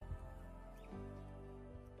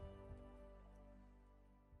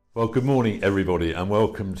Well, good morning everybody and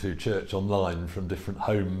welcome to Church Online from different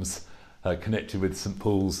homes connected with St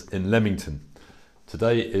Paul's in Leamington.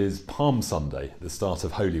 Today is Palm Sunday, the start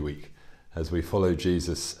of Holy Week, as we follow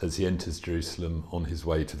Jesus as he enters Jerusalem on his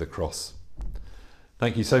way to the cross.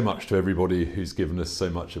 Thank you so much to everybody who's given us so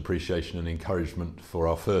much appreciation and encouragement for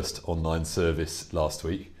our first online service last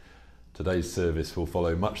week. Today's service will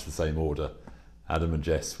follow much the same order. Adam and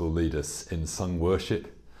Jess will lead us in sung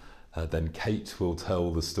worship. Then Kate will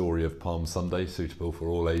tell the story of Palm Sunday, suitable for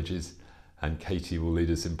all ages, and Katie will lead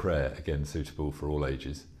us in prayer, again suitable for all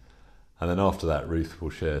ages. And then after that, Ruth will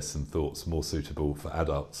share some thoughts more suitable for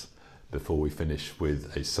adults before we finish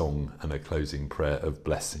with a song and a closing prayer of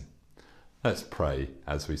blessing. Let's pray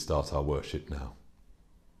as we start our worship now.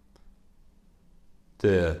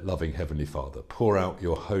 Dear loving Heavenly Father, pour out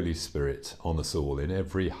your Holy Spirit on us all, in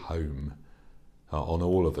every home, on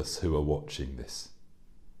all of us who are watching this.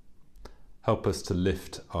 Help us to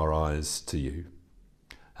lift our eyes to you,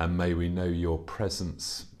 and may we know your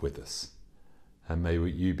presence with us, and may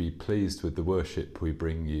you be pleased with the worship we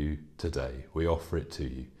bring you today. We offer it to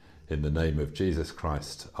you in the name of Jesus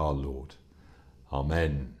Christ our Lord.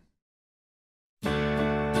 Amen.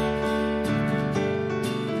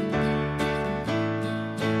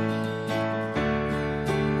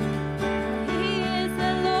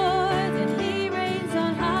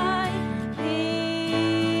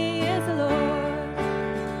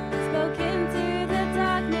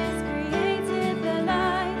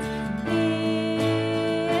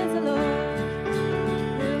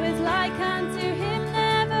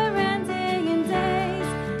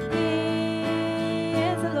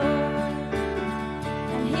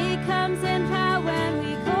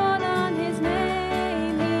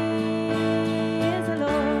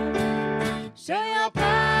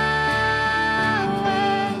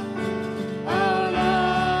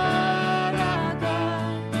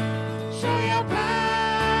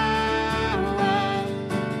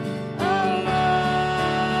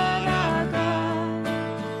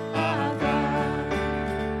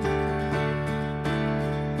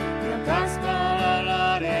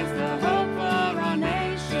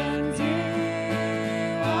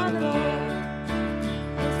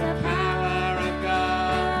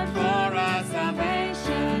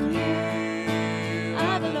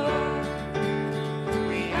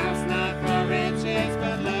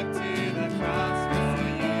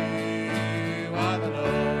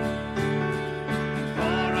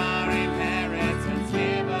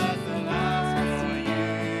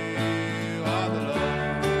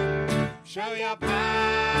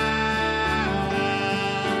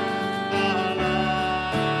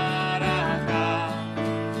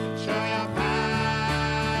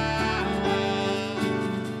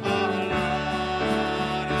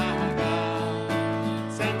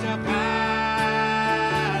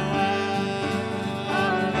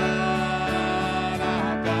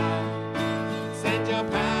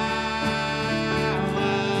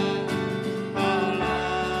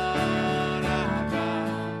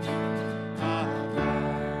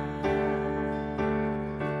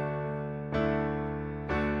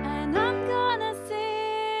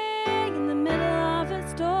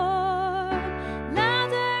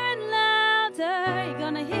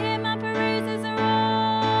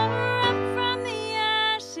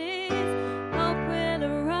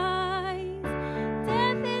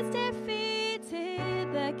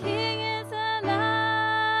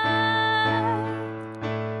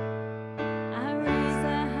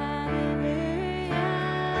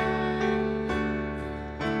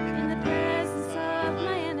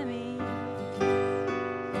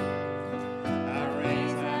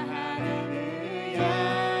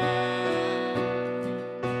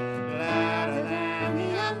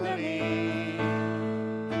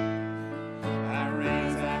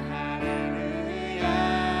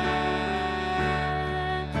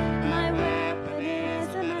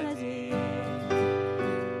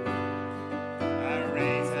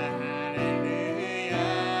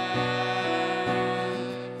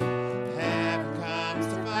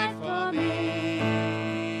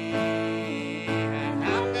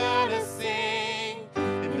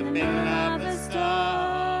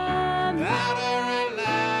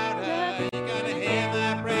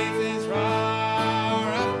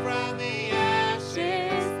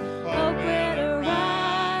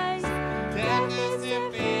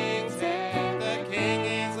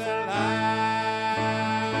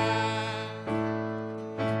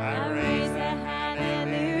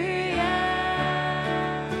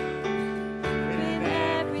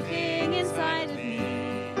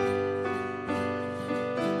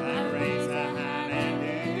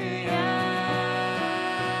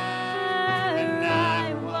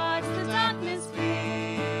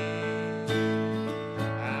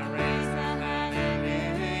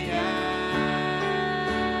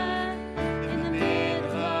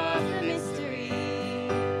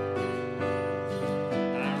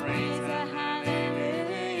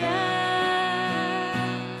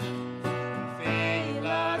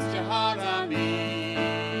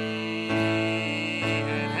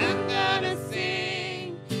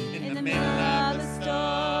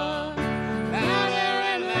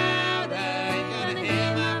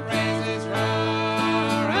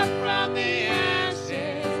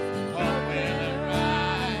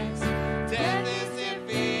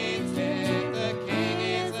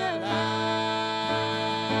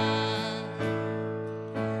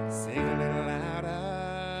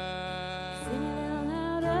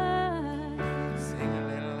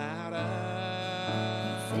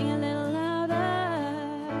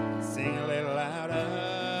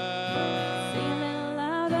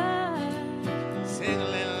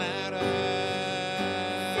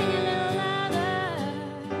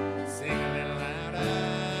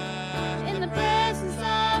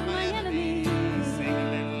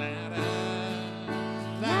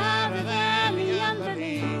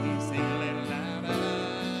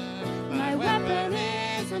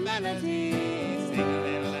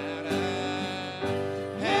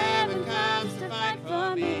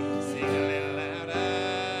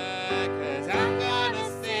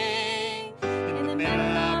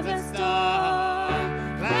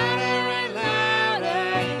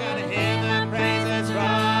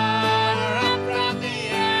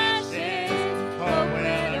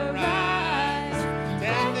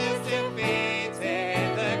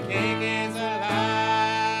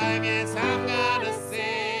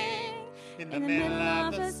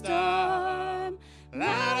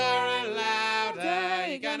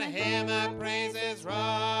 and hear the praises roar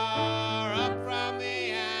up from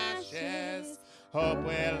the ashes. Hope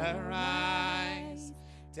will arise.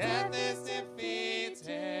 Death is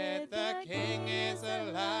defeated. The King is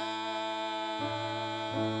alive.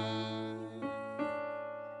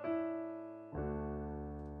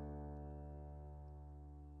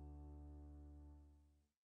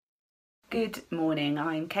 Good morning,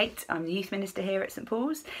 I'm Kate. I'm the Youth Minister here at St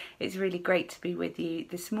Paul's. It's really great to be with you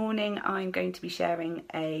this morning. I'm going to be sharing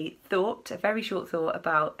a very short thought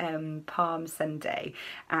about Palm Sunday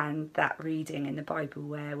and that reading in the Bible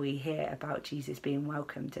where we hear about Jesus being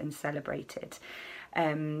welcomed and celebrated.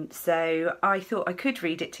 So I thought I could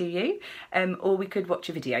read it to you, or we could watch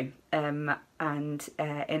a video. And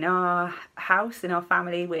in our house, in our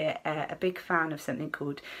family, we're a big fan of something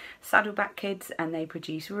called Saddleback Kids, and they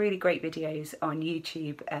produce really great videos on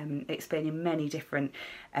YouTube explaining many different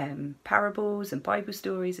parables and Bible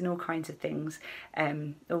stories and all kinds of things,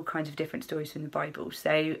 all kinds of different stories from the Bible.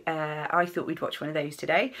 So I thought we'd watch one of those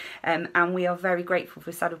today, and we are very grateful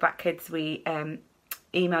for Saddleback Kids. We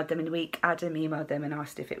emailed them in the week. Adam emailed them and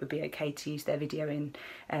asked if it would be okay to use their video in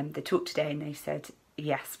the talk today, and they said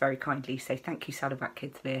yes very kindly. So thank you, Saddleback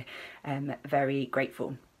Kids. We're very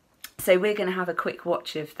grateful. So we're going to have a quick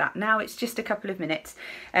watch of that now. It's just a couple of minutes.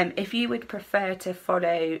 If you would prefer to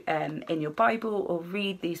follow in your Bible or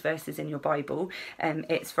read these verses in your Bible,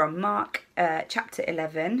 it's from Mark chapter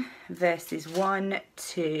 11, verses 1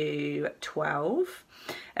 to 12.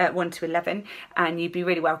 1 to 11, and you'd be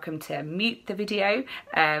really welcome to mute the video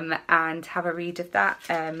and have a read of that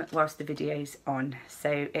whilst the video's on.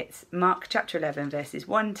 So it's Mark chapter 11 verses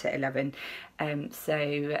 1 to 11.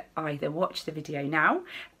 So either watch the video now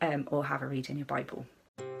or have a read in your Bible.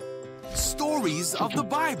 Stories of the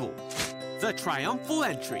Bible, the triumphal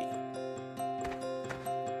entry.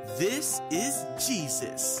 This is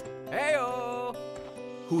Jesus, Hey-o!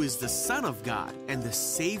 who is the Son of God and the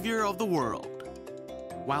Savior of the world.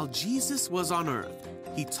 While Jesus was on earth,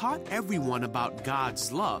 he taught everyone about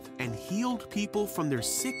God's love and healed people from their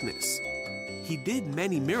sickness. He did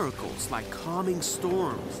many miracles like calming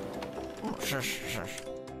storms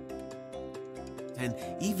and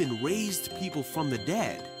even raised people from the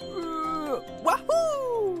dead.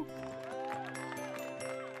 Wahoo!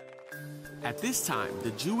 At this time, the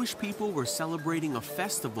Jewish people were celebrating a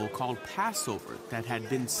festival called Passover that had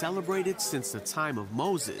been celebrated since the time of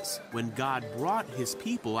Moses, when God brought his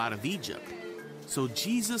people out of Egypt. So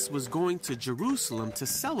Jesus was going to Jerusalem to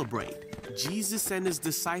celebrate. Jesus and his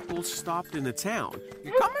disciples stopped in a town.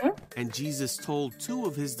 You coming? And Jesus told 2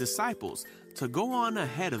 of his disciples to go on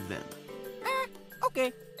ahead of them.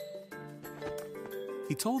 Okay.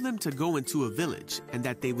 He told them to go into a village and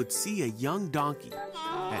that they would see a young donkey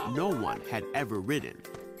that no one had ever ridden.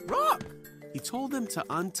 Rock! He told them to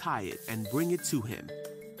untie it and bring it to him.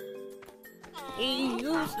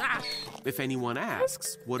 If anyone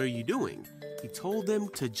asks, "What are you doing?" he told them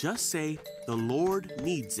to just say, "The Lord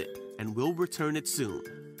needs it, and we'll return it soon."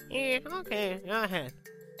 Yeah, okay, go ahead.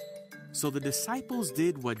 So the disciples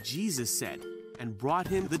did what Jesus said and brought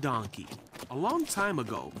him the donkey. A long time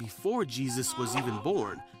ago, before Jesus was even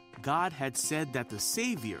born, God had said that the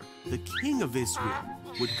Savior, the King of Israel,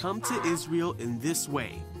 would come to Israel in this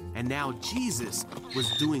way. And now Jesus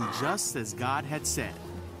was doing just as God had said.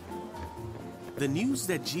 The news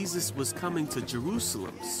that Jesus was coming to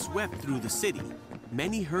Jerusalem swept through the city.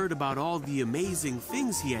 Many heard about all the amazing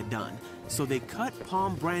things he had done, so they cut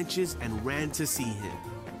palm branches and ran to see him.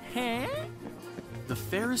 Huh? The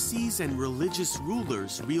Pharisees and religious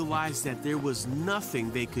rulers realized that there was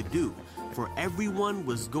nothing they could do, for everyone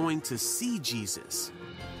was going to see Jesus.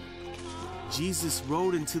 Jesus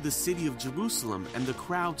rode into the city of Jerusalem, and the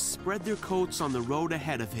crowd spread their coats on the road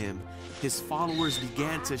ahead of him. His followers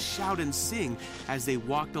began to shout and sing as they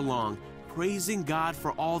walked along, praising God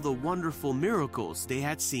for all the wonderful miracles they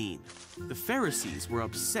had seen. The Pharisees were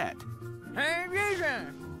upset, Hey,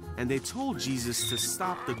 Jesus! and they told Jesus to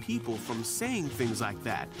stop the people from saying things like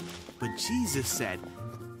that. But Jesus said,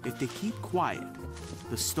 if they keep quiet,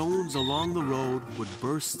 the stones along the road would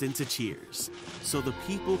burst into cheers. So the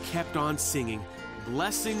people kept on singing,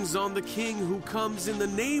 "Blessings on the King who comes in the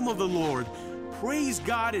name of the Lord. Praise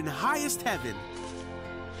God in highest heaven."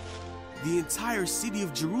 The entire city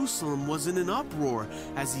of Jerusalem was in an uproar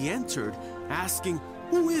as he entered, asking,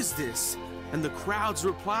 "Who is this?" And the crowds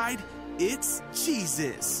replied, "It's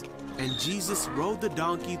Jesus." And Jesus rode the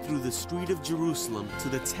donkey through the street of Jerusalem to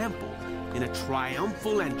the temple in a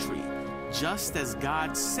triumphal entry, just as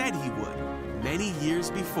God said he would many years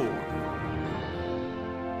before.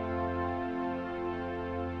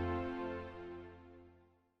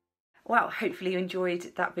 well, hopefully you enjoyed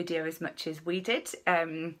that video as much as we did.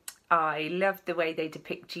 I love the way they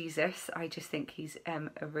depict Jesus. I just think he's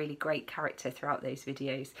a really great character throughout those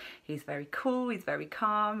videos. He's very cool, he's very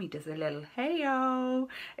calm, he does a little hey-o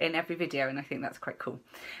in every video, and I think that's quite cool.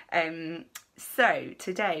 So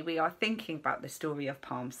today we are thinking about the story of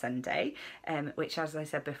Palm Sunday, which, as I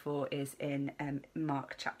said before, is in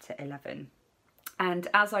Mark chapter 11. And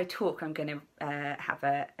as I talk, I'm going to have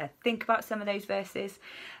a think about some of those verses.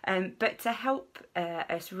 But to help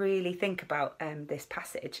us really think about this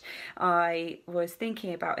passage, I was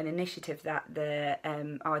thinking about an initiative that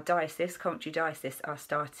our diocese, Coventry Diocese, are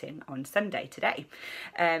starting on Sunday today.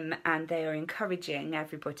 And they are encouraging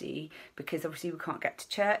everybody, because obviously we can't get to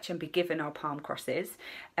church and be given our palm crosses,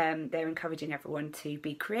 they're encouraging everyone to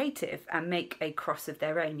be creative and make a cross of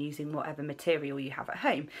their own using whatever material you have at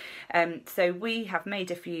home. So we have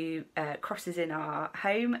made a few crosses in our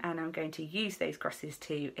home, and I'm going to use those crosses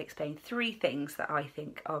to explain 3 things that I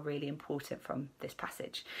think are really important from this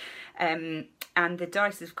passage. And the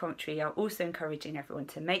Diocese of Coventry are also encouraging everyone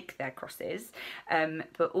to make their crosses,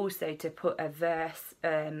 but also to put a verse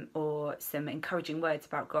or some encouraging words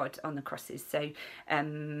about God on the crosses. So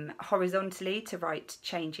horizontally to write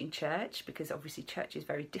changing church, because obviously church is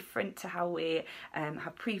very different to how we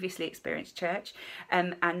have previously experienced church,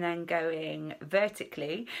 and then going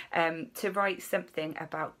vertically to write something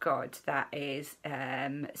about God that is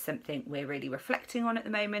something we're really reflecting on at the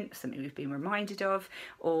moment, something we've been reminded of,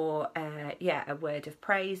 or a word of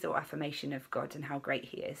praise or affirmation of God and how great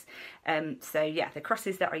he is. So the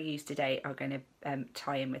crosses that I use today are going to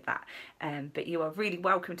tie in with that. But you are really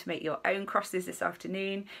welcome to make your own crosses this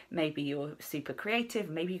afternoon. Maybe you're super creative,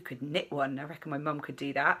 maybe you could knit one. I reckon my mum could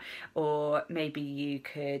do that. Or maybe you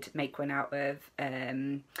could make one out of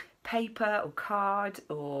paper or card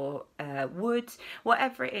or wood,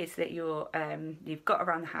 whatever it is that you've got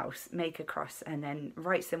around the house. Make a cross and then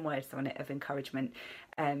write some words on it of encouragement,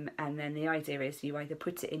 and then the idea is you either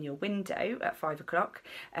put it in your window at 5 o'clock,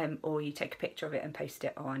 or you take a picture of it and post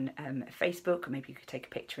it on Facebook, or maybe you could take a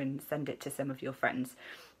picture and send it to some of your friends.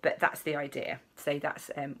 But that's the idea. So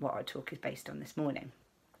that's what our talk is based on this morning.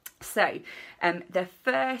 So the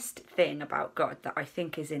first thing about God that I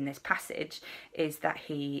think is in this passage is that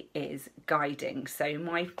he is guiding. So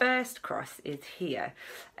my first cross is here.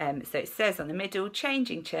 So it says on the middle,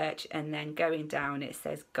 changing church, and then going down it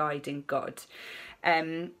says guiding God.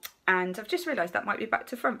 And I've just realised that might be back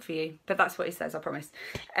to front for you, but that's what it says, I promise.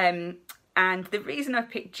 And the reason I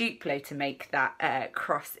picked Duplo to make that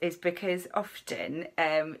cross is because often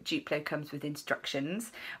Duplo comes with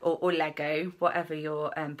instructions, or Lego, whatever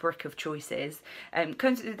your brick of choice is,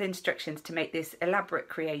 comes with instructions to make this elaborate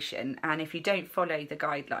creation. And if you don't follow the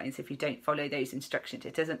guidelines, if you don't follow those instructions,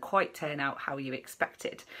 it doesn't quite turn out how you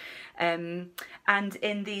expected. And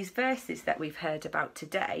in these verses that we've heard about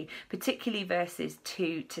today, particularly verses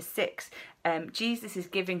 2 to 6, Jesus is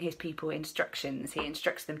giving his people instructions. He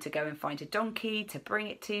instructs them to go and find a donkey, to bring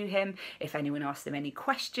it to him. If anyone asks them any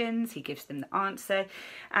questions, he gives them the answer.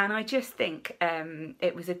 And I just think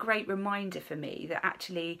it was a great reminder for me that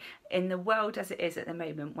actually in the world as it is at the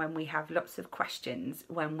moment, when we have lots of questions,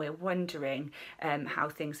 when we're wondering how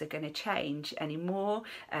things are going to change anymore,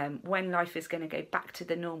 when life is going to go back to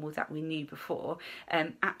the normal that we knew before,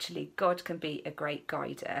 actually God can be a great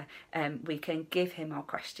guider. We can give him our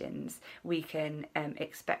questions. We can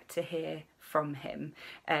expect to hear from him.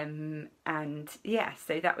 So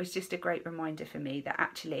that was just a great reminder for me that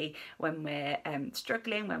actually when we're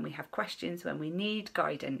struggling, when we have questions, when we need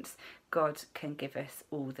guidance, God can give us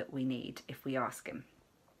all that we need if we ask him.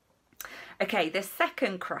 Okay, the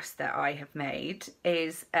second cross that I have made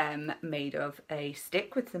is made of a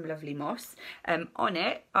stick with some lovely moss. On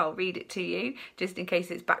it, I'll read it to you just in case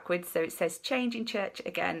it's backwards. So it says changing church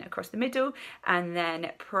again across the middle, and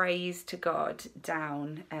then praise to God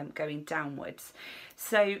down, going downwards.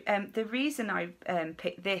 So the reason I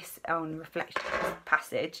picked this on reflection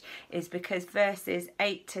passage is because verses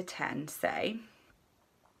 8 to 10 say,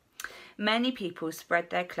 many people spread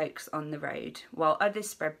their cloaks on the road, while others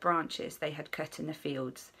spread branches they had cut in the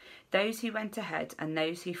fields. Those who went ahead and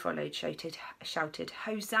those who followed shouted,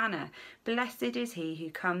 Hosanna! Blessed is he who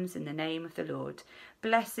comes in the name of the Lord.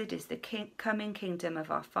 Blessed is the coming kingdom of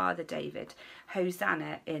our father David.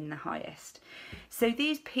 Hosanna in the highest. So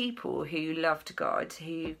these people who loved God,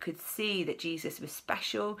 who could see that Jesus was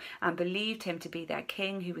special and believed him to be their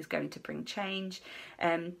king who was going to bring change,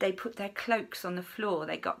 they put their cloaks on the floor.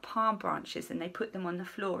 They got palm branches and they put them on the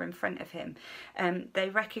floor in front of him. They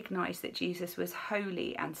recognised that Jesus was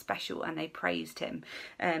holy and special, and they praised him.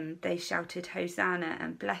 They shouted Hosanna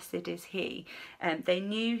and blessed is he. They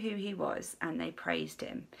knew who he was and they praised praised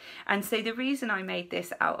him. And so the reason I made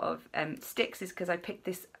this out of sticks is because I picked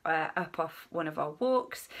this up off one of our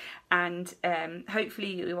walks, and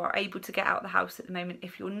hopefully you are able to get out of the house at the moment.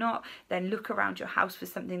 If you're not, then look around your house for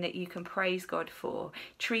something that you can praise God for.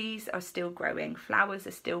 Trees are still growing, flowers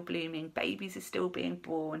are still blooming, babies are still being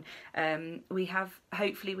born.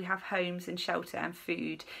 Hopefully we have homes and shelter and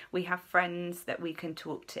food. We have friends that we can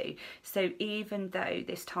talk to. So even though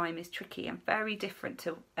this time is tricky and very different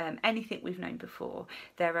to anything we've known before,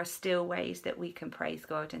 there are still ways that we can praise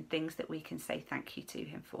God and things that we can say thank you to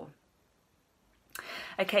him for.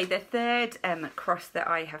 Okay, the third cross that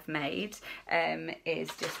I have made is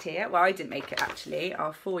just here. Well, I didn't make it actually,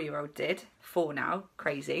 our 4-year-old did. 4 now,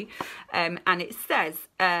 crazy. And it says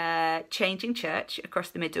changing church across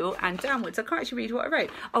the middle and downwards. I can't actually read what I wrote.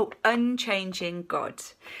 Oh, unchanging God.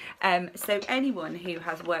 So anyone who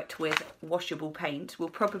has worked with washable paint will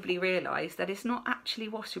probably realise that it's not actually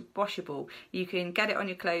washable. You can get it on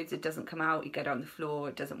your clothes, it doesn't come out. You get it on the floor,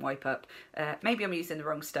 it doesn't wipe up. Maybe I'm using the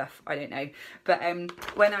wrong stuff, I don't know. But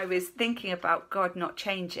when I was thinking about God not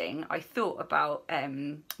changing, I thought about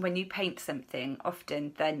when you paint something,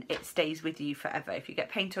 often then it stays with you forever. If you get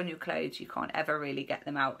paint on your clothes, you can't ever really get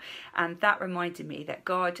them out. And that reminded me that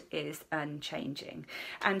God is unchanging.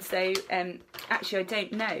 And so actually I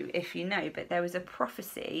don't know if you know, but there was a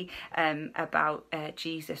prophecy about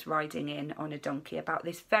Jesus riding in on a donkey, about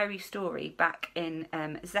this very story back in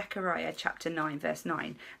Zechariah chapter 9 verse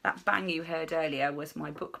 9. That bang you heard earlier was my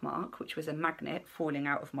bookmark, which was a magnet falling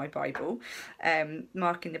out of my Bible,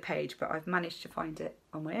 marking the page, but I've managed to find it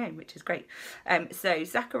on my own, which is great. So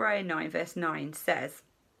Zechariah 9 verse 9 says,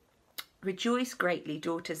 "Rejoice greatly,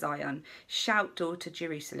 daughter Zion. Shout, daughter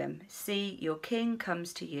Jerusalem. See, your king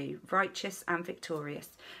comes to you, righteous and victorious,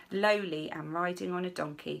 lowly and riding on a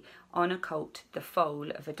donkey, on a colt, the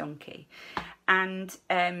foal of a donkey." And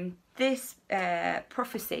this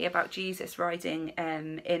prophecy about Jesus riding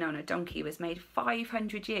in on a donkey was made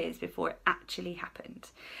 500 years before it actually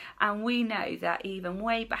happened. And we know that even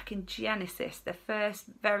way back in Genesis, the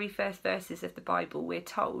very first verses of the Bible, we're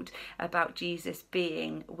told about Jesus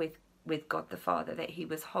being with God the Father, that he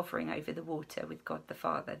was hovering over the water with God the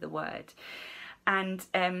Father, the Word. And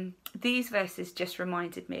these verses just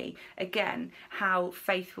reminded me again how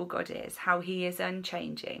faithful God is, how he is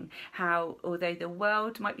unchanging, how although the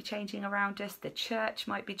world might be changing around us, the church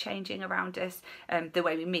might be changing around us, the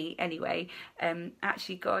way we meet anyway,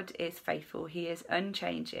 actually God is faithful, he is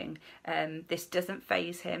unchanging. This doesn't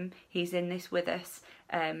faze him, he's in this with us.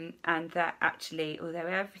 And that actually, although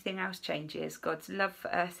everything else changes, God's love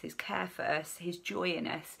for us, his care for us, his joy in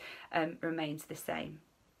us remains the same.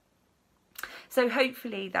 So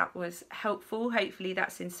hopefully that was helpful. Hopefully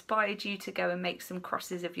that's inspired you to go and make some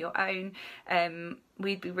crosses of your own.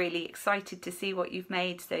 We'd be really excited to see what you've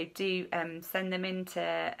made. So do send them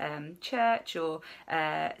into church, or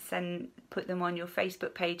put them on your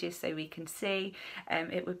Facebook pages so we can see.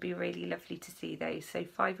 It would be really lovely to see those. So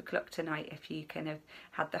 5 o'clock tonight, if you can have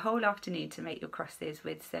had the whole afternoon to make your crosses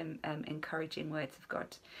with some encouraging words of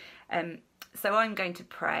God. So I'm going to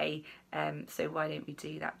pray. So why don't we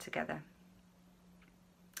do that together?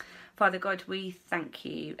 Father God, we thank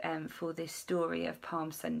you for this story of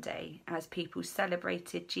Palm Sunday, as people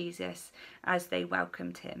celebrated Jesus, as they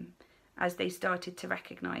welcomed him, as they started to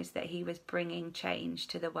recognise that he was bringing change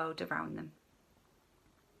to the world around them.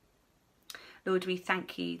 Lord, we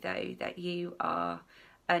thank you, though, that you are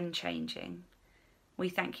unchanging. We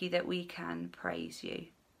thank you that we can praise you.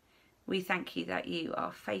 We thank you that you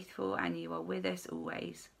are faithful and you are with us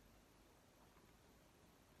always.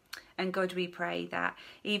 And God, we pray that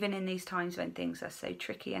even in these times when things are so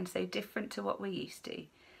tricky and so different to what we're used to,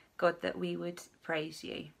 God, that we would praise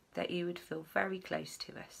you, that you would feel very close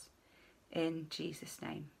to us. In Jesus'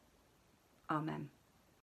 name, amen.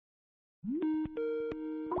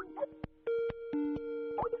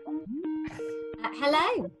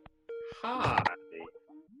 Hello. Hi.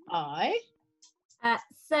 Hi.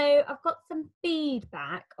 So I've got some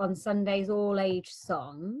feedback on Sunday's all-age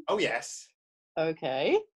song. Oh, yes.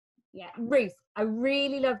 Okay. Yeah, Ruth, I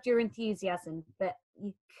really loved your enthusiasm, but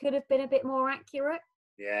you could have been a bit more accurate.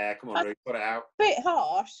 Yeah, come on, Ruth, put it out. Bit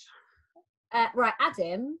harsh. Right,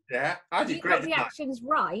 Adam. Yeah, I did You great. got the actions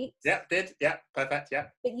right. Yeah, did. Yeah, perfect. Yeah.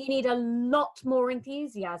 But you need a lot more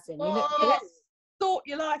enthusiasm. You look Oh, sort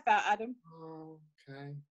your life out, Adam.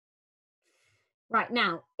 Okay. Right,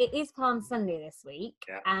 now, it is Palm Sunday this week,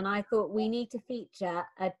 and I thought we need to feature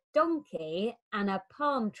a donkey and a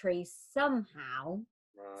palm tree somehow.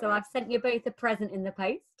 Right. So I've sent you both a present in the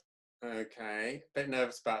post. Okay. Bit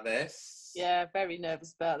nervous about this. Yeah, very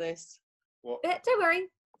nervous about this. What? Don't worry,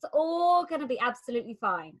 It's all going to be absolutely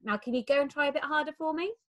fine. Now, can you go and try a bit harder for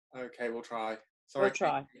me? Okay, we'll try. Sorry, We'll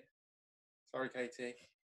try. Katie. Sorry, Katie.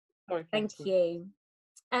 Sorry, Thank Katie. you.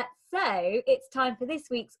 So it's time for this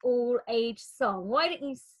week's all age song. Why don't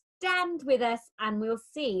you stand with us and we'll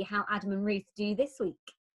see how Adam and Ruth do this week.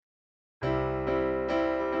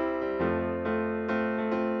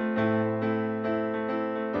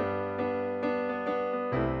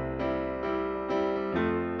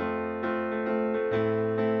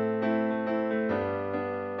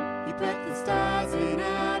 You put the stars in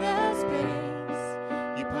outer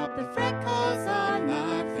space. You pop the freckles on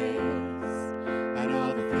my face. And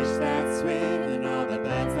all the fish that swim and all the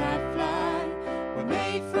birds that fly were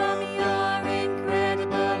made from your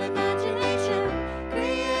incredible imagination.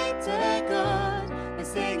 Creator God, we're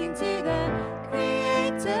singing to the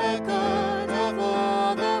Creator God of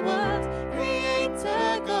all the world.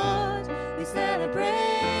 Creator God, we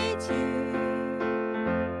celebrate you.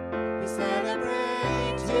 We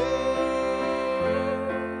celebrate you.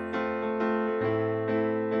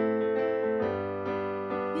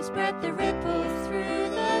 You spread the ripples through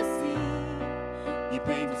the sea. You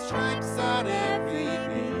painted stripes on every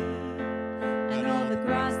bee. And all the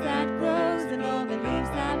grass that grows and all the leaves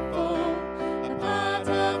that fall are part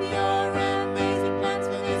of your amazing plans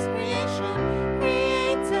for this creation.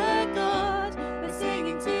 Creator God, we're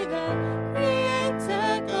singing to the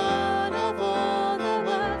Creator God of all the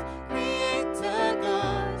world. Creator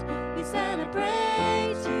God, we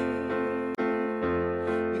celebrate you.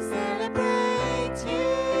 We celebrate you.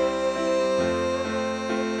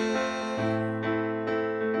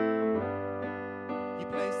 You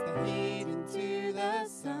place the heat into the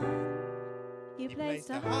sun. You placed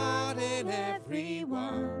a heart in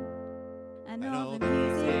everyone. And all the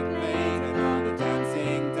music played and all the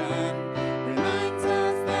dancing done reminds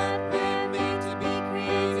us that we're made to be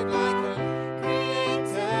creative like a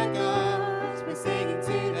Creator God. We're singing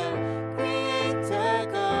to the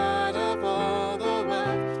Creator God of all the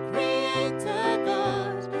world. Creator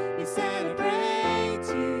God, we celebrate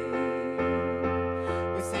you.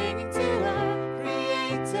 We're singing to a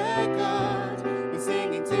Creator God. We're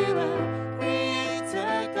singing to a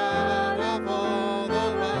Creator God of all the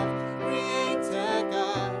world. Creator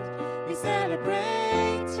God, we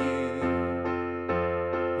celebrate you.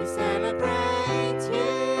 We celebrate you.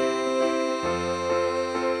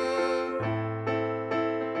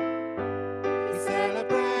 We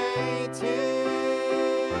celebrate you.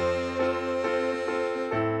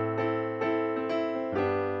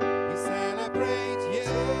 We celebrate you.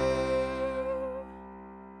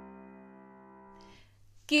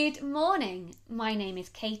 Good morning. My name is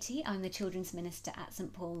Katie. I'm the Children's Minister at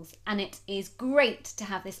St Paul's, and it is great to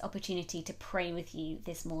have this opportunity to pray with you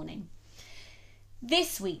this morning.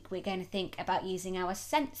 This week, we're going to think about using our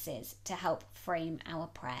senses to help frame our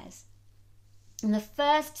prayers. And the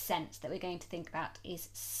first sense that we're going to think about is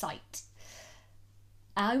sight.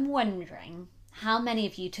 I'm wondering how many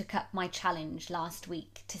of you took up my challenge last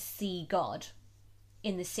week to see God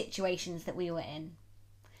in the situations that we were in.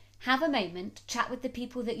 Have a moment, chat with the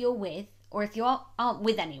people that you're with, or if you aren't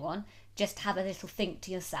with anyone, just have a little think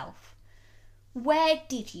to yourself. Where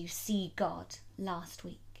did you see God last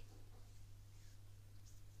week?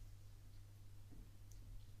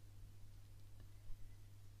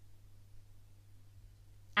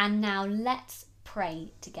 And now let's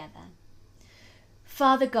pray together.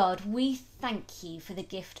 Father God, we thank you for the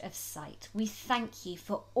gift of sight. We thank you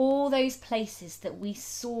for all those places that we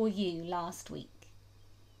saw you last week.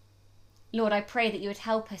 Lord, I pray that you would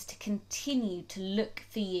help us to continue to look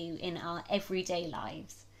for you in our everyday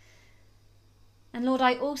lives. And Lord,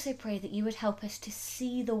 I also pray that you would help us to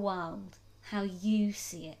see the world how you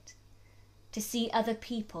see it, to see other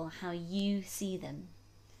people how you see them.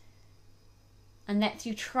 And that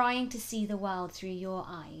through trying to see the world through your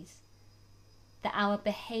eyes, that our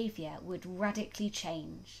behaviour would radically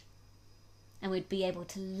change and we'd be able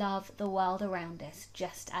to love the world around us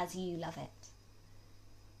just as you love it.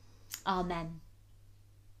 Amen.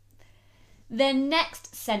 The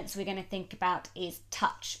next sense we're going to think about is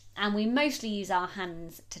touch, and we mostly use our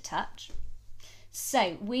hands to touch.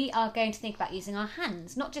 So we are going to think about using our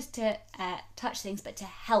hands, not just to touch things, but to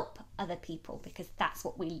help other people, because that's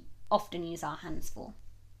what we often use our hands for.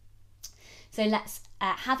 So let's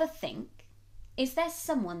have a think. Is there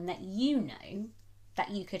someone that you know that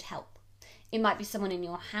you could help? It might be someone in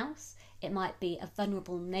your house, it might be a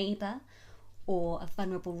vulnerable neighbour or a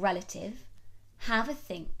vulnerable relative. Have a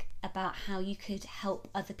think about how you could help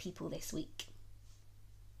other people this week.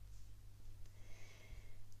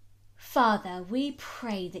 Father, we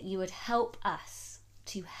pray that you would help us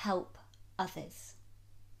to help others.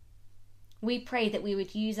 We pray that we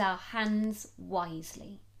would use our hands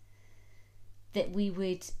wisely, that we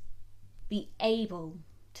would be able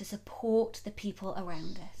to support the people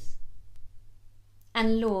around us.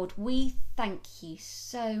 And Lord, we thank you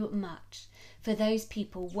so much for those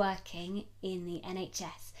people working in the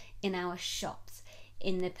NHS, in our shops,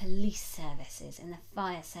 in the police services, in the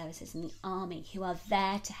fire services, in the army, who are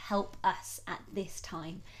there to help us at this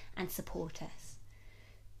time and support us.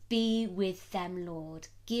 Be with them, Lord.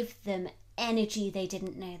 Give them energy they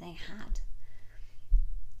didn't know they had.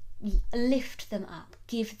 Lift them up.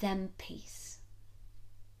 Give them peace.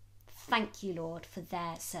 Thank you, Lord, for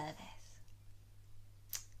their service.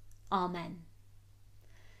 Amen.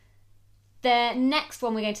 The next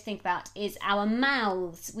one we're going to think about is our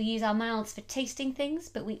mouths. We use our mouths for tasting things,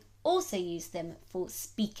 but we also use them for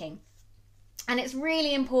speaking. And it's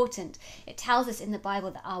really important. It tells us in the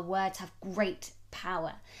Bible that our words have great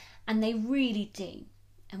power, and they really do.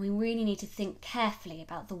 And we really need to think carefully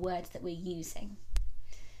about the words that we're using.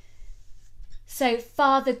 So,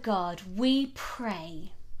 Father God, we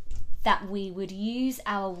pray that we would use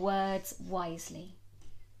our words wisely,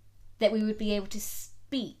 that we would be able to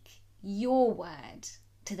speak your word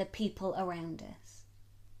to the people around us.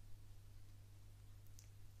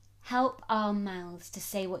 Help our mouths to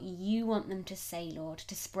say what you want them to say, Lord,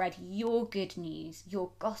 to spread your good news,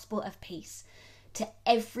 your gospel of peace to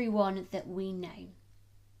everyone that we know.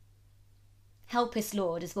 Help us,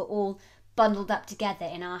 Lord, as we're all bundled up together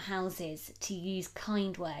in our houses, to use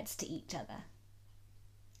kind words to each other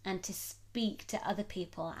and to speak to other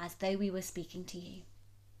people as though we were speaking to you.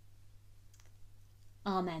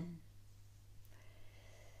 Amen.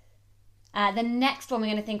 The next one we're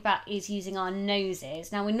going to think about is using our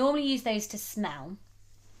noses. Now, we normally use those to smell,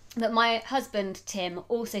 but my husband, Tim,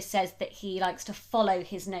 also says that he likes to follow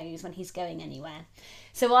his nose when he's going anywhere.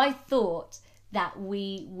 So I thought that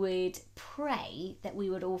we would pray that we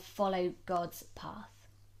would all follow God's path.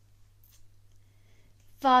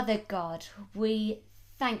 Father God, we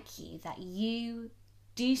thank you that you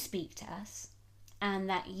do speak to us and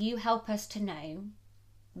that you help us to know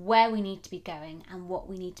where we need to be going and what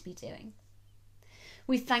we need to be doing.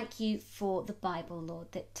 We thank you for the Bible,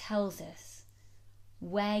 Lord, that tells us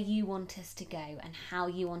where you want us to go and how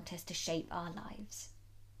you want us to shape our lives.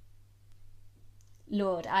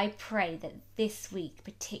 Lord, I pray that this week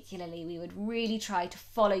particularly we would really try to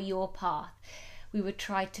follow your path. We would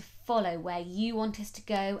try to follow where you want us to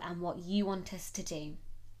go and what you want us to do.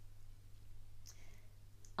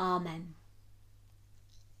 Amen.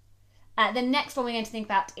 The next one we're going to think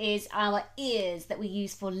about is our ears that we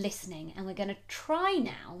use for listening, and we're going to try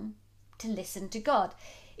now to listen to God.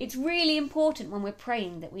 It's really important when we're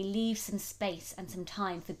praying that we leave some space and some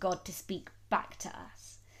time for God to speak back to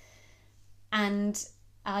us. And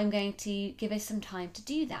I'm going to give us some time to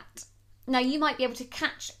do that. Now, you might be able to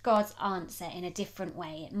catch God's answer in a different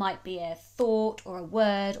way. It might be a thought or a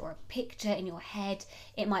word or a picture in your head.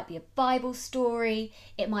 It might be a Bible story.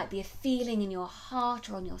 It might be a feeling in your heart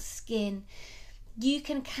or on your skin. You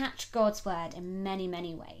can catch God's word in many,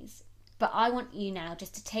 many ways. But I want you now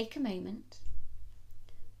just to take a moment,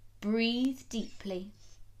 breathe deeply.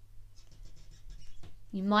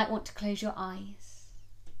 You might want to close your eyes.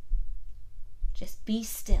 Just be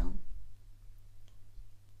still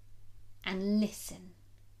and listen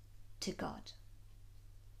to God.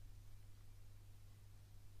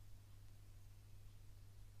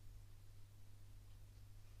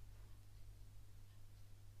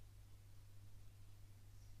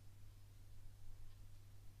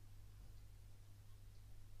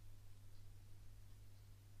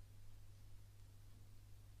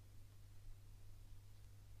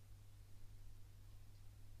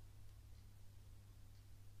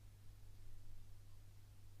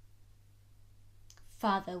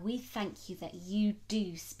 Father, we thank you that you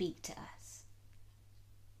do speak to us.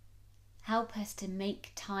 Help us to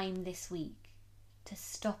make time this week to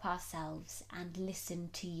stop ourselves and listen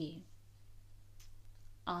to you.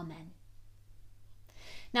 Amen.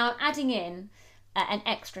 Now I'm adding in an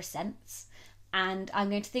extra sense, and I'm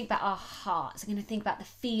going to think about our hearts. I'm going to think about the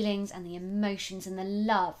feelings and the emotions and the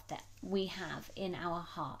love that we have in our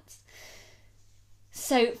hearts.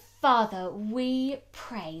 So, Father, we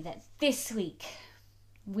pray that this week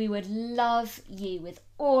we would love you with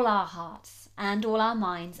all our hearts and all our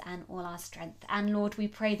minds and all our strength. And Lord, we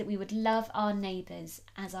pray that we would love our neighbours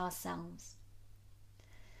as ourselves.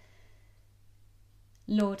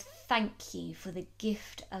 Lord, thank you for the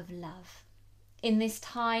gift of love. In this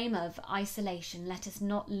time of isolation, let us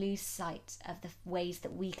not lose sight of the ways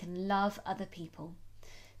that we can love other people,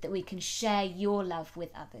 that we can share your love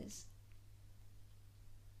with others.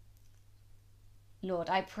 Lord,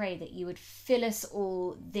 I pray that you would fill us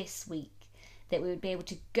all this week, that we would be able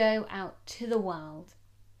to go out to the world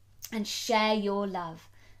and share your love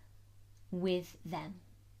with them.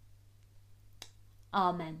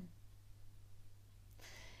 Amen.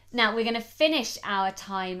 Now we're going to finish our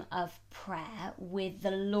time of prayer with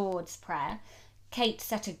the Lord's Prayer. Kate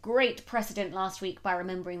set a great precedent last week by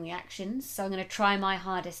remembering the actions, so I'm going to try my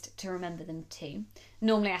hardest to remember them too.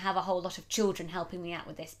 Normally I have a whole lot of children helping me out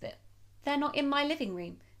with this, but they're not in my living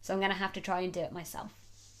room, so I'm going to have to try and do it myself.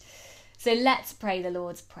 So let's pray the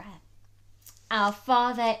Lord's Prayer. Our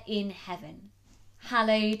Father in heaven,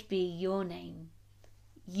 hallowed be your name.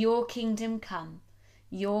 Your kingdom come,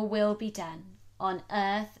 your will be done, on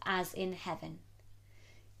earth as in heaven.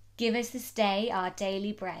 Give us this day our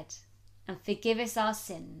daily bread, and forgive us our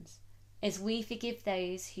sins, as we forgive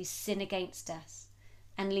those who sin against us.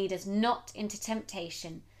 And lead us not into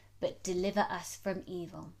temptation, but deliver us from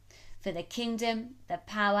evil. For the kingdom, the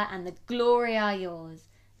power, and the glory are yours,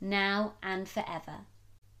 now and forever.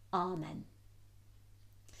 Amen.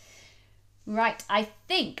 Right, I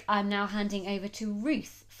think I'm now handing over to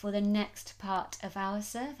Ruth for the next part of our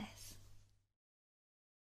service.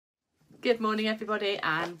 Good morning everybody,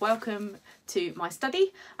 and welcome to my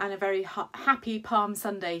study, and a very happy Palm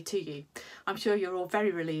Sunday to you. I'm sure you're all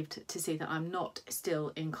very relieved to see that I'm not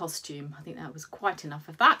still in costume. I think that was quite enough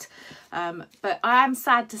of that. But I am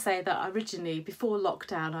sad to say that originally, before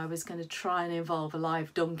lockdown, I was going to try and involve a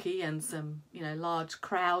live donkey and some, large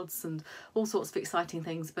crowds and all sorts of exciting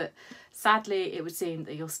things. But sadly, it would seem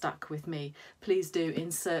that you're stuck with me. Please do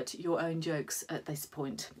insert your own jokes at this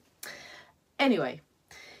point. Anyway,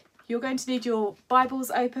 you're going to need your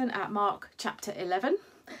Bibles open at Mark chapter 11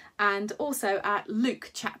 and also at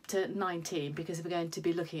Luke chapter 19, because we're going to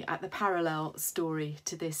be looking at the parallel story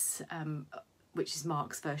to this, which is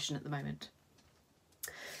Mark's version at the moment.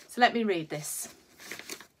 So let me read this.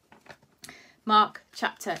 Mark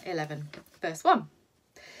chapter 11, verse 1.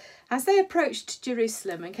 As they approached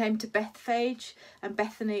Jerusalem and came to Bethphage and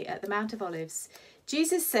Bethany at the Mount of Olives,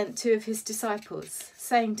 Jesus sent 2 of his disciples,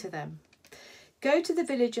 saying to them, "Go to the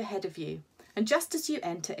village ahead of you, and just as you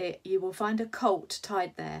enter it, you will find a colt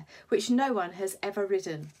tied there, which no one has ever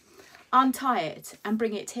ridden. Untie it and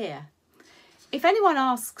bring it here. If anyone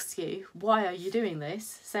asks you, 'Why are you doing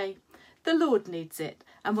this?' say, 'The Lord needs it,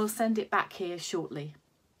 and will send it back here shortly.'"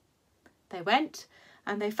 They went,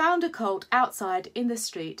 and they found a colt outside in the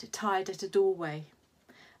street, tied at a doorway.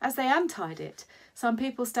 As they untied it, some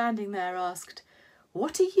people standing there asked,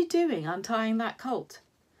 "What are you doing untying that colt?"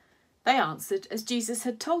 They answered as Jesus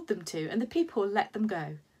had told them to, and the people let them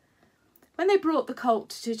go. When they brought the colt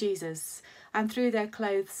to Jesus and threw their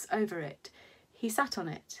clothes over it, he sat on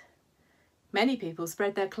it. Many people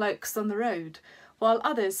spread their cloaks on the road, while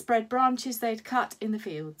others spread branches they'd cut in the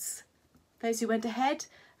fields. Those who went ahead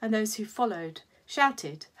and those who followed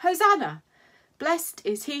shouted, "Hosanna! Blessed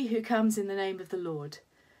is he who comes in the name of the Lord.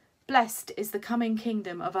 Blessed is the coming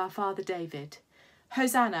kingdom of our father David.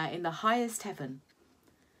 Hosanna in the highest heaven."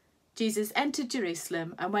 Jesus entered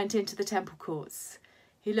Jerusalem and went into the temple courts.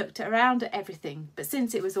 He looked around at everything, but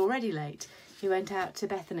since it was already late, he went out to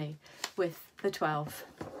Bethany with the 12.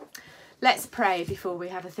 Let's pray before we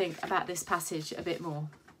have a think about this passage a bit more.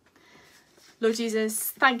 Lord Jesus,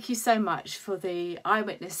 thank you so much for the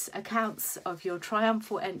eyewitness accounts of your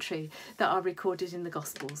triumphal entry that are recorded in the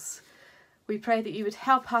Gospels. We pray that you would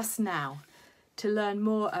help us now to learn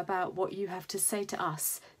more about what you have to say to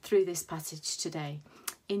us through this passage today.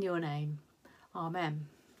 In your name, amen.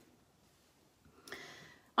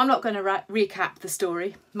 I'm not going to recap the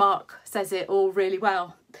story. Mark says it all really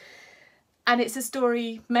well. And it's a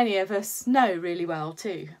story many of us know really well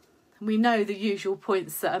too. We know the usual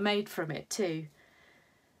points that are made from it too.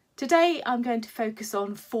 Today I'm going to focus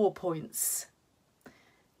on 4 points: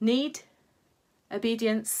 need,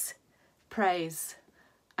 obedience, praise,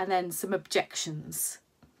 and then some objections.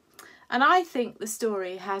 And I think the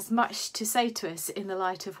story has much to say to us in the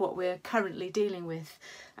light of what we're currently dealing with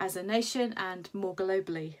as a nation and more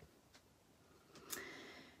globally.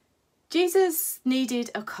 Jesus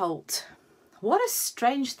needed a colt. What a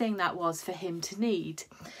strange thing that was for him to need.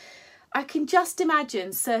 I can just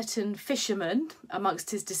imagine certain fishermen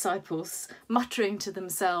amongst his disciples muttering to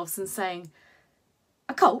themselves and saying,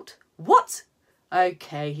 "A colt? What?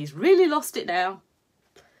 Okay, he's really lost it now."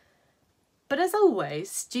 But as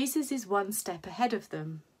always, Jesus is one step ahead of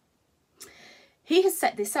them. He has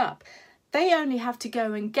set this up. They only have to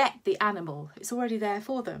go and get the animal. It's already there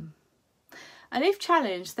for them. And if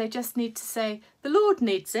challenged, they just need to say, "The Lord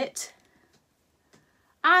needs it."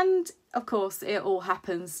 And, of course, it all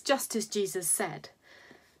happens just as Jesus said.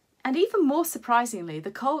 And even more surprisingly,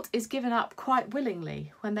 the colt is given up quite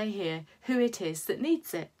willingly when they hear who it is that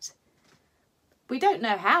needs it. We don't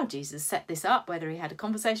know how Jesus set this up, whether he had a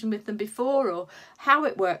conversation with them before or how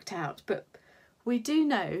it worked out, but we do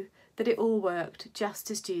know that it all worked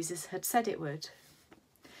just as Jesus had said it would.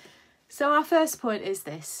 So our first point is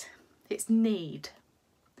this: it's need.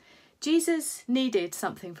 Jesus needed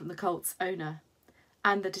something from the colt's owner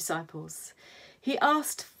and the disciples. He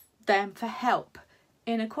asked them for help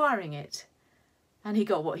in acquiring it, and he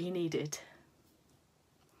got what he needed.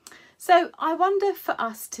 So I wonder for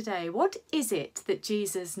us today, what is it that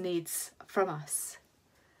Jesus needs from us?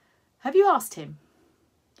 Have you asked him?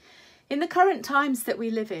 In the current times that we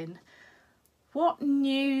live in, what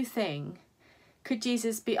new thing could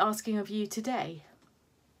Jesus be asking of you today?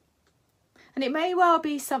 And it may well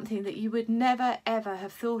be something that you would never ever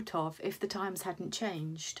have thought of if the times hadn't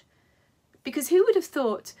changed. Because who would have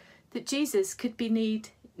thought that Jesus could be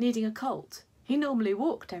needing a colt? He normally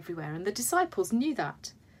walked everywhere, and the disciples knew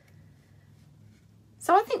that.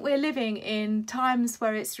 So I think we're living in times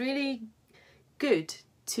where it's really good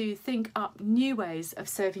to think up new ways of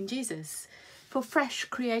serving Jesus, for fresh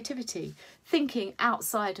creativity, thinking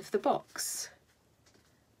outside of the box.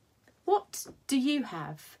 What do you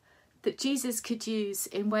have that Jesus could use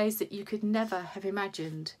in ways that you could never have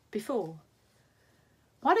imagined before?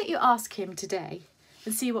 Why don't you ask him today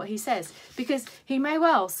and see what he says, because he may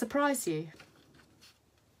well surprise you.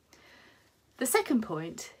 The second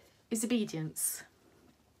point is obedience.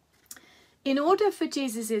 In order for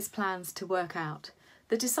Jesus' plans to work out,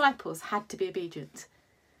 the disciples had to be obedient.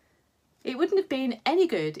 It wouldn't have been any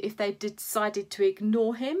good if they decided to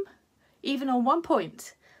ignore him, even on one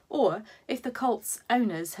point, or if the colt's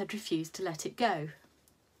owners had refused to let it go.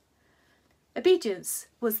 Obedience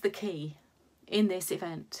was the key in this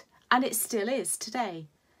event, and it still is today.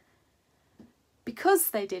 Because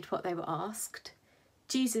they did what they were asked,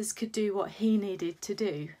 Jesus could do what he needed to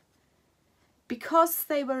do. Because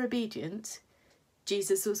they were obedient,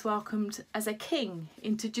 Jesus was welcomed as a king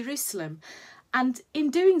into Jerusalem, and in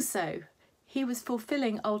doing so, he was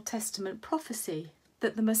fulfilling Old Testament prophecy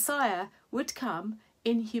that the Messiah would come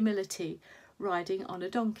in humility, riding on a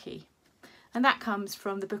donkey. And that comes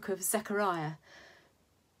from the book of Zechariah,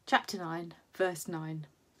 chapter 9, verse 9.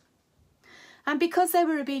 And because they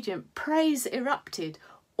were obedient, praise erupted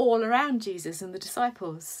all around Jesus and the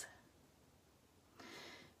disciples.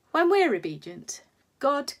 When we're obedient,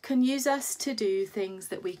 God can use us to do things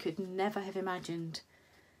that we could never have imagined.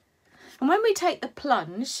 And when we take the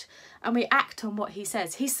plunge and we act on what he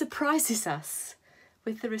says, he surprises us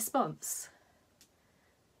with the response.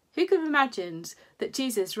 Who could have imagined that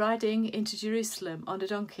Jesus riding into Jerusalem on a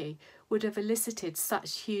donkey would have elicited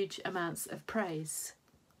such huge amounts of praise?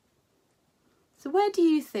 So where do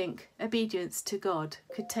you think obedience to God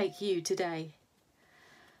could take you today?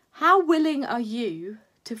 How willing are you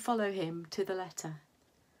to follow him to the letter?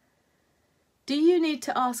 Do you need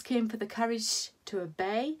to ask him for the courage to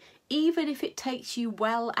obey, even if it takes you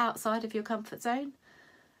well outside of your comfort zone?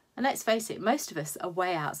 And let's face it, most of us are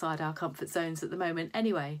way outside our comfort zones at the moment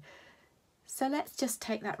anyway. So let's just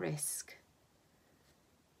take that risk.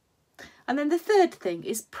 And then the third thing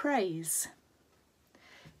is praise.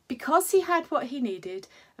 Because he had what he needed,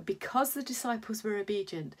 and because the disciples were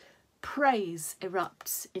obedient, praise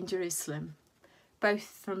erupts in Jerusalem, both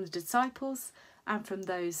from the disciples and from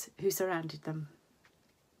those who surrounded them.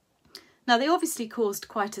 Now, they obviously caused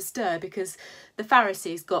quite a stir because the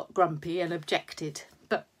Pharisees got grumpy and objected,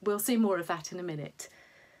 but we'll see more of that in a minute.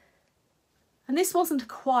 And this wasn't a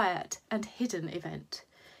quiet and hidden event.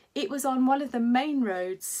 It was on one of the main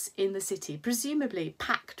roads in the city, presumably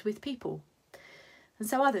packed with people. And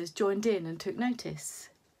so others joined in and took notice.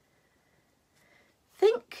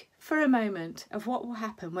 Think for a moment of what will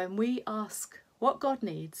happen when we ask what God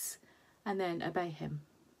needs and then obey him.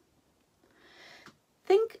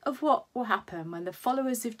 Think of what will happen when the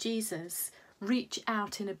followers of Jesus reach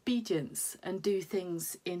out in obedience and do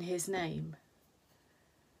things in his name.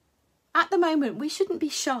 At the moment, we shouldn't be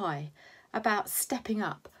shy about stepping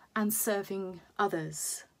up and serving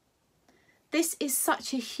others. This is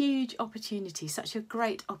such a huge opportunity, such a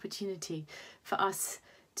great opportunity for us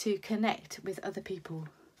to connect with other people.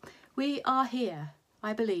 We are here,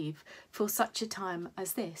 I believe, for such a time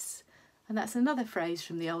as this. And that's another phrase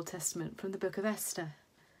from the Old Testament, from the book of Esther.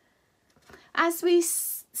 As we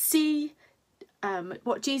see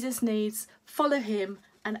what Jesus needs, follow him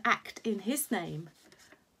and act in his name,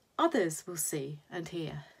 others will see and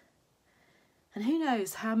hear. And who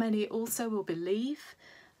knows how many also will believe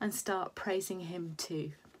and start praising him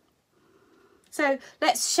too. So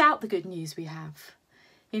let's shout the good news we have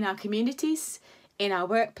in our communities, in our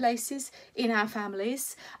workplaces, in our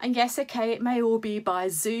families. And yes, okay, it may all be by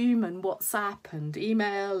Zoom and WhatsApp and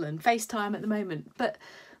email and FaceTime at the moment, but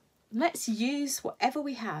let's use whatever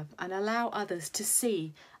we have and allow others to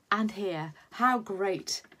see and hear how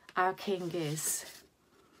great our King is.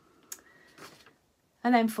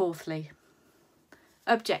 And then fourthly,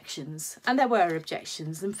 objections. And there were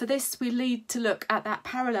objections, and for this we need to look at that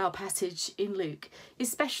parallel passage in Luke,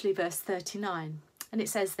 especially verse 39. And it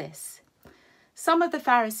says this: "Some of the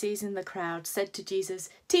Pharisees in the crowd said to Jesus,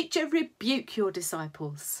 'Teacher, rebuke your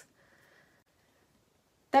disciples.'"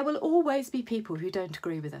 There will always be people who don't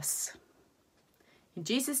agree with us. In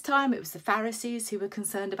Jesus' time, it was the Pharisees who were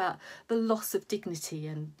concerned about the loss of dignity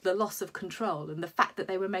and the loss of control and the fact that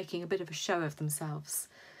they were making a bit of a show of themselves.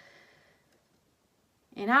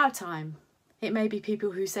 In our time, it may be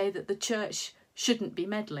people who say that the church shouldn't be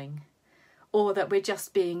meddling, or that we're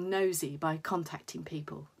just being nosy by contacting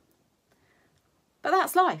people. But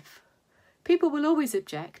that's life. People will always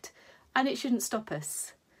object, and it shouldn't stop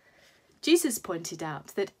us. Jesus pointed out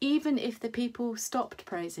that even if the people stopped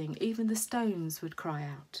praising, even the stones would cry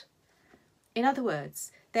out. In other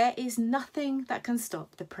words, there is nothing that can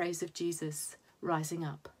stop the praise of Jesus rising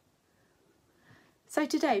up. So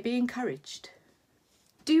today, be encouraged.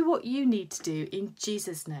 Do what you need to do in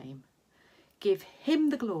Jesus' name. Give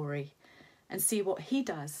him the glory and see what he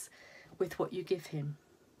does with what you give him.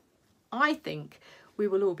 I think we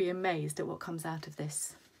will all be amazed at what comes out of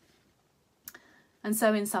this. And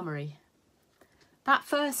so in summary, that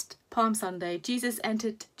first Palm Sunday, Jesus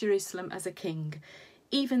entered Jerusalem as a king,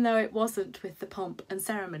 even though it wasn't with the pomp and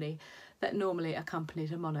ceremony that normally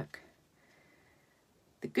accompanied a monarch.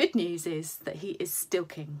 The good news is that he is still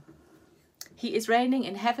king. He is reigning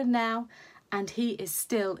in heaven now, and he is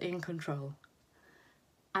still in control.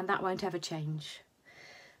 And that won't ever change.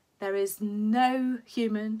 There is no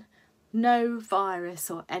human, no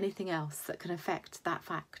virus or anything else that can affect that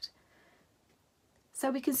fact.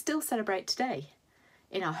 So we can still celebrate today,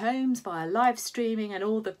 in our homes, via live streaming and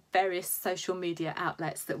all the various social media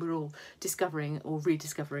outlets that we're all discovering or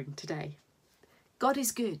rediscovering today. God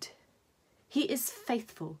is good. He is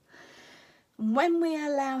faithful. When we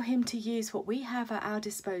allow him to use what we have at our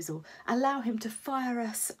disposal, allow him to fire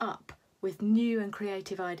us up with new and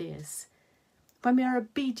creative ideas, when we are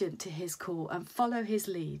obedient to his call and follow his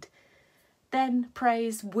lead, then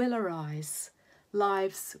praise will arise,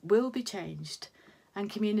 lives will be changed,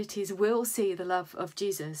 and communities will see the love of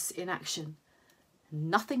Jesus in action.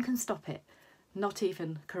 Nothing can stop it, not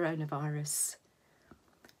even coronavirus.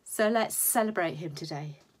 So let's celebrate him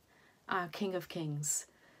today, our King of Kings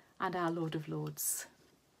and our Lord of Lords.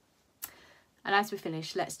 And as we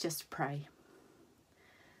finish, let's just pray.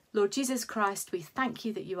 Lord Jesus Christ, we thank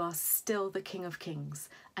you that you are still the King of Kings,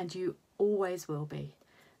 and you always will be.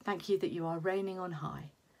 Thank you that you are reigning on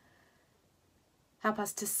high. Help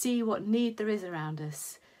us to see what need there is around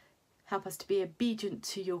us. Help us to be obedient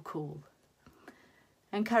to your call.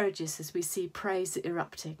 Encourage us as we see praise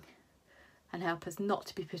erupting, and help us not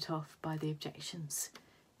to be put off by the objections.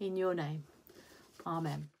 In your name,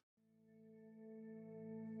 amen.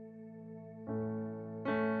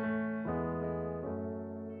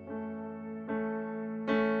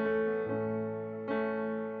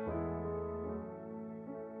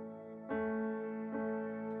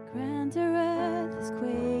 Grander earth has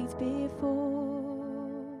quaked before,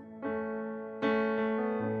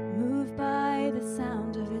 moved by the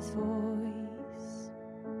sound of his voice.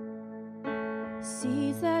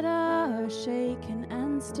 Seas that are shaken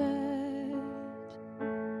and stirred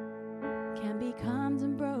can be calmed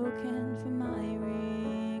and broken for my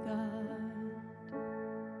regard.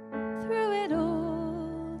 Through it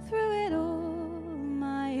all,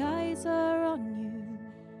 my eyes are on you.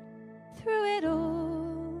 Through it all,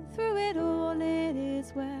 it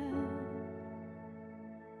is well.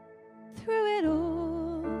 Through it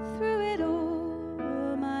all,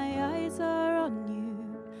 my eyes are on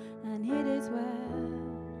you, and it is well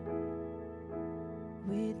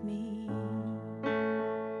with me.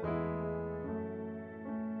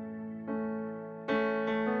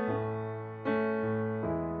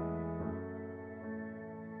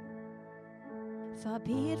 Far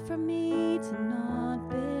be it from me to not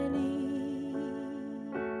believe,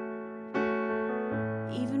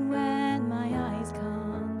 even when my eyes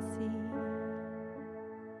can't see.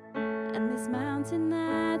 And this mountain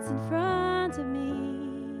that's in front of me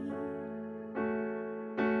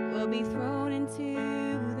will be thrown into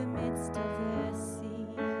the midst of the sea.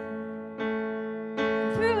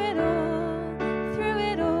 Through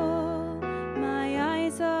it all, my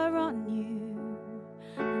eyes are on you.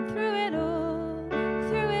 And through it all,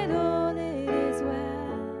 it is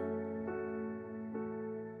well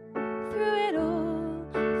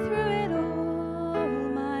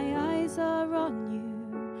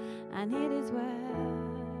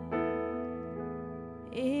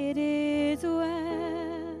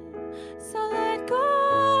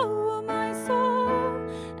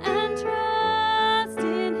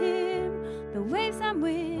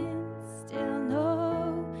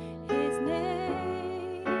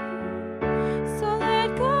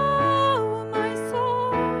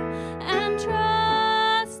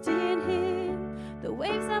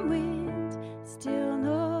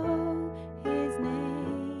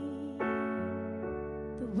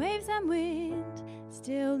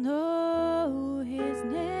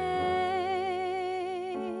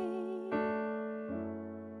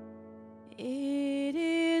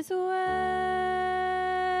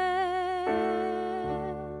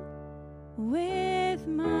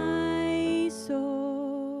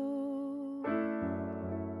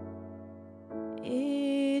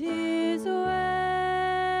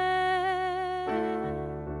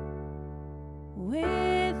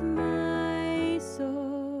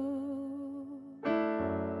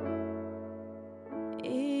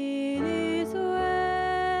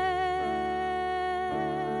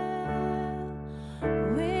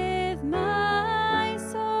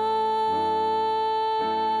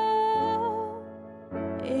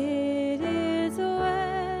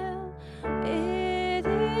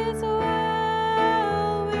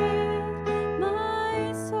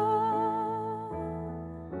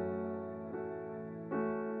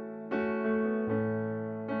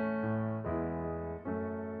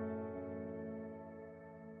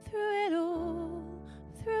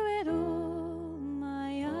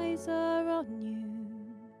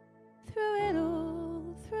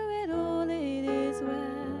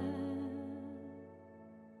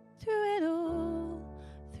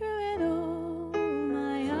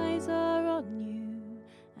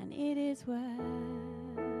is well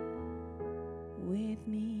with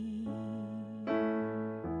me.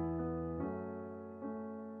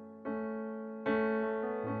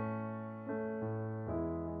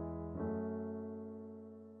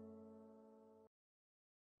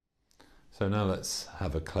 So now let's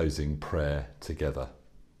have a closing prayer together.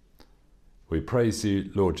 We praise you,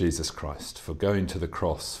 Lord Jesus Christ, for going to the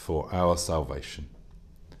cross for our salvation.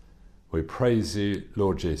 We praise you,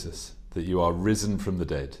 Lord Jesus, that you are risen from the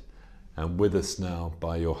dead and with us now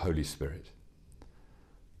by your Holy Spirit.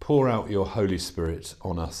 Pour out your Holy Spirit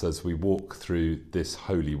on us as we walk through this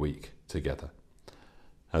Holy Week together,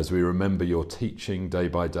 as we remember your teaching day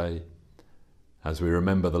by day, as we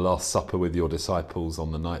remember the Last Supper with your disciples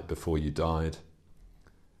on the night before you died,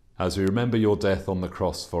 as we remember your death on the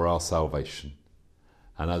cross for our salvation,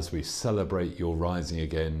 and as we celebrate your rising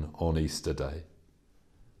again on Easter Day.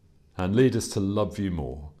 And lead us to love you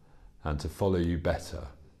more and to follow you better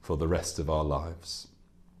for the rest of our lives.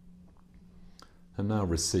 And now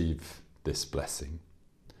receive this blessing.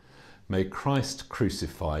 May Christ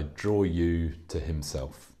crucified draw you to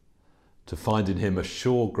himself, to find in him a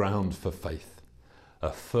sure ground for faith,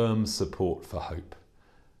 a firm support for hope,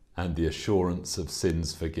 and the assurance of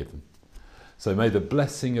sins forgiven. So may the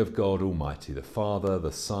blessing of God Almighty, the Father,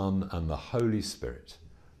 the Son, and the Holy Spirit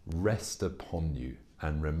rest upon you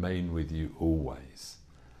and remain with you always.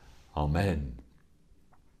 Amen.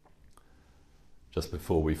 Just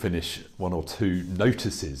before we finish, one or two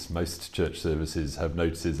notices. Most church services have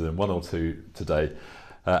notices, and one or two today.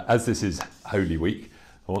 As this is Holy Week,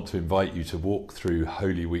 I want to invite you to walk through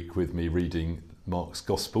Holy Week with me, reading Mark's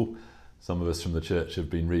Gospel. Some of us from the church have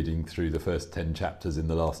been reading through the first 10 chapters in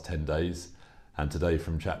the last 10 days, and today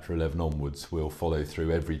from chapter 11 onwards we'll follow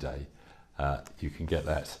through every day. You can get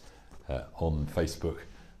that on Facebook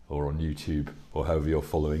or on YouTube, or however you're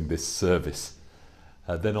following this service.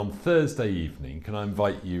 Then on Thursday evening, can I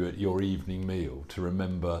invite you at your evening meal to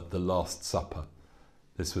remember the Last Supper.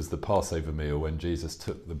 This was the Passover meal when Jesus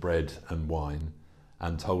took the bread and wine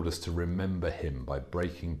and told us to remember him by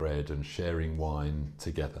breaking bread and sharing wine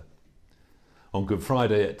together. On Good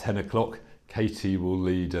Friday at 10 o'clock, Katie will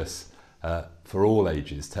lead us for all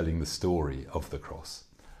ages, telling the story of the cross.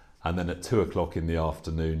 And then at 2 o'clock in the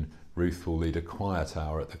afternoon, Ruth will lead a quiet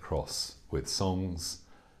hour at the cross with songs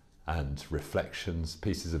and reflections,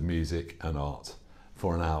 pieces of music and art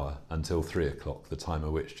for an hour until 3 o'clock, the time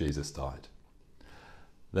at which Jesus died.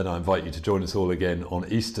 Then I invite you to join us all again on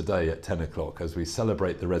Easter Day at 10 o'clock as we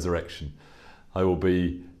celebrate the resurrection. I will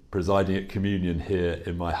be presiding at communion here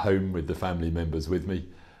in my home with the family members with me,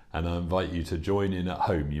 and I invite you to join in at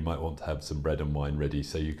home. You might want to have some bread and wine ready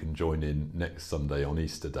so you can join in next Sunday on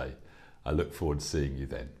Easter Day. I look forward to seeing you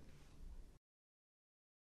then.